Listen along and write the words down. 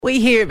We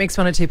here at Mix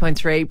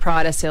 102.3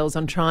 pride ourselves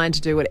on trying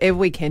to do whatever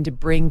we can to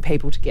bring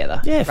people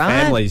together. Yeah, right?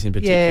 families in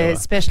particular. Yeah,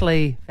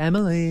 especially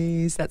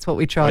families. That's what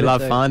we try We to do.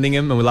 love finding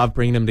them and we love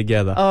bringing them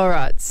together. All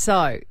right.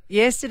 So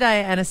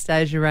yesterday,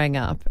 Anastasia rang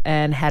up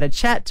and had a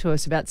chat to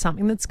us about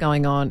something that's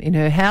going on in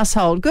her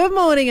household. Good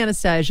morning,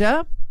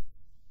 Anastasia.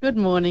 Good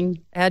morning.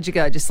 How'd you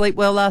go? Did you sleep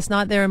well last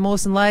night there in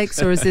Mawson Lakes,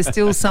 or is there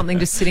still something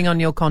just sitting on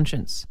your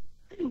conscience?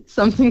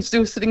 Something's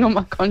still sitting on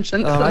my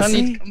conscience that I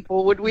need to come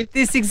forward with.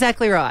 This is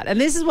exactly right.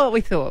 And this is what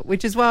we thought,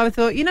 which is why we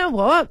thought, you know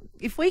what?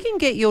 If we can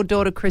get your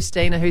daughter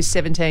Christina, who's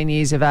 17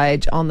 years of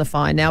age, on the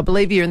phone. Now, I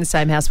believe you're in the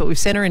same house, but we've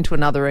sent her into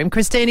another room.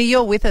 Christina,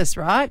 you're with us,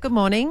 right? Good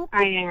morning.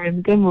 I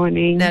am. Good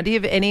morning. Now, do you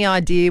have any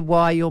idea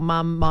why your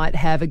mum might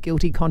have a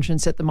guilty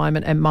conscience at the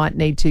moment and might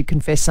need to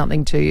confess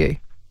something to you?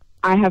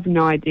 I have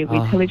no idea. We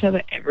tell each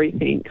other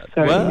everything.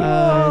 So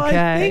Well,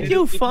 Okay. I think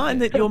you'll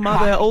find that your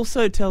mother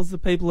also tells the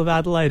people of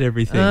Adelaide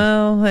everything.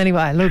 Oh,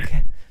 anyway, look,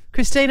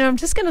 Christina, I'm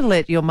just going to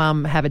let your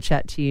mum have a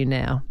chat to you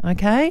now,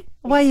 okay?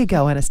 Away you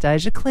go,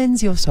 Anastasia.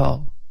 Cleanse your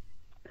soul.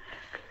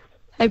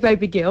 Hey,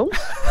 baby girl.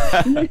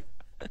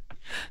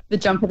 The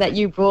jumper that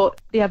you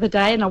brought the other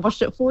day and I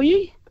washed it for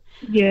you,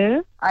 yeah.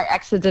 I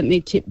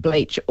accidentally tipped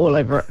bleach all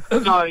over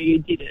it. No, you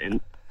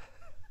didn't.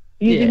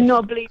 You Yeah. did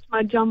not bleach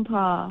my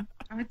jumper.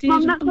 I did.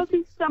 Mum, that cost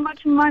me so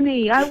much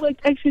money. I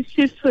worked extra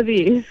shifts for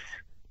this.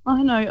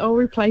 I know. I'll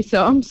replace it.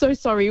 I'm so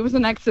sorry. It was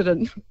an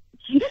accident.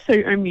 You so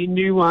owe me a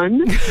new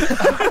one.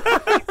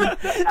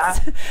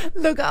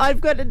 Look,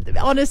 I've got to,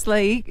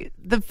 honestly,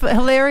 the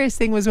hilarious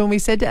thing was when we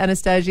said to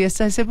Anastasia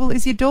yesterday, I said, well,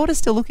 is your daughter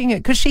still looking at,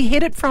 because she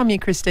hid it from you,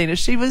 Christina.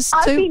 She was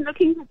I've too... been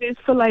looking for this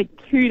for like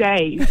 2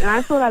 days, and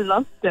I thought I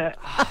lost it.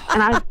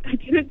 And I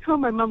didn't tell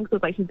my mum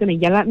because like she's going to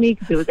yell at me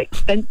because it was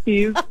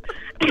expensive.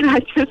 And I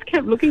just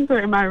kept looking for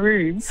it in my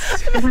room.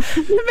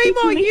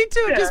 Meanwhile, you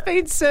two have just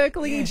been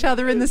circling each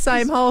other in the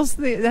same house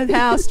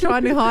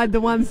trying to hide the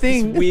one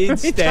thing. Weird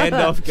from each other.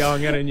 standoff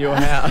going on in your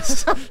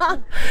house.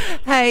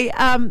 Hey,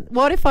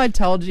 what if I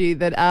told you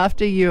that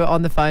after you were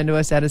on the phone to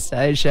us,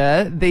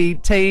 Anastasia, the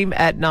team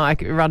at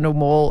Nike Rundle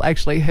Mall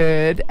actually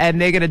heard and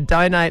they're going to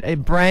donate a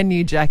brand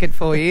new jacket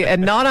for you.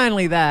 And not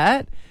only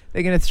that,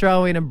 they're going to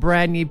throw in a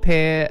brand new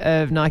pair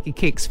of Nike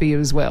Kicks for you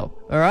as well.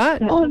 All right?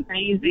 That's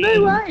amazing.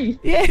 No way.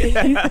 Yeah,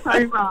 Thank you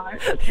so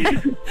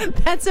much.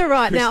 that's all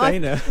right.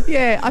 Christina.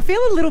 Now, I feel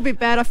a little bit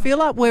bad. I feel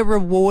like we're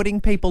rewarding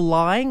people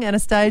lying,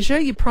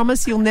 Anastasia. You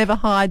promise you'll never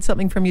hide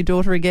something from your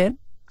daughter again?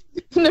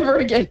 Never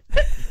again.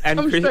 And,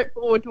 I'm Chris-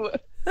 straightforward to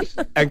it.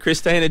 and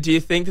Christina, do you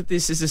think that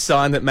this is a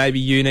sign that maybe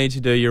you need to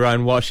do your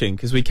own washing?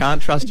 Because we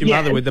can't trust your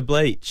Yes. mother with the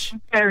bleach.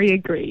 Very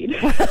agreed.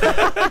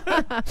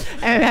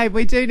 And hey,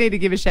 we do need to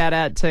give a shout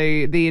out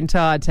to the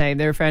entire team.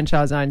 They're a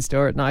franchise-owned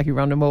store at Nike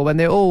Rundle Mall, and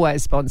they're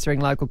always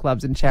sponsoring local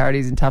clubs and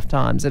charities in tough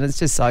times, and it's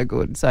just so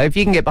good. So if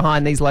you can get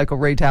behind these local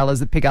retailers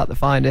that pick up the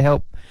phone to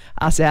help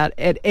us out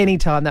at any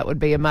time, that would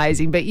be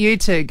amazing. But you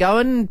two, go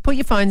and put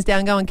your phones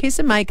down, go and kiss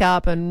and make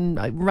up and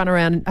run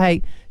around.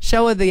 Hey,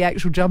 show her the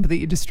actual jumper that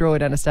you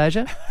destroyed,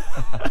 Anastasia.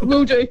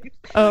 Will do.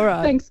 All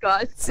right. Thanks,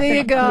 guys. See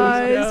you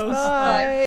guys. Girls. Bye.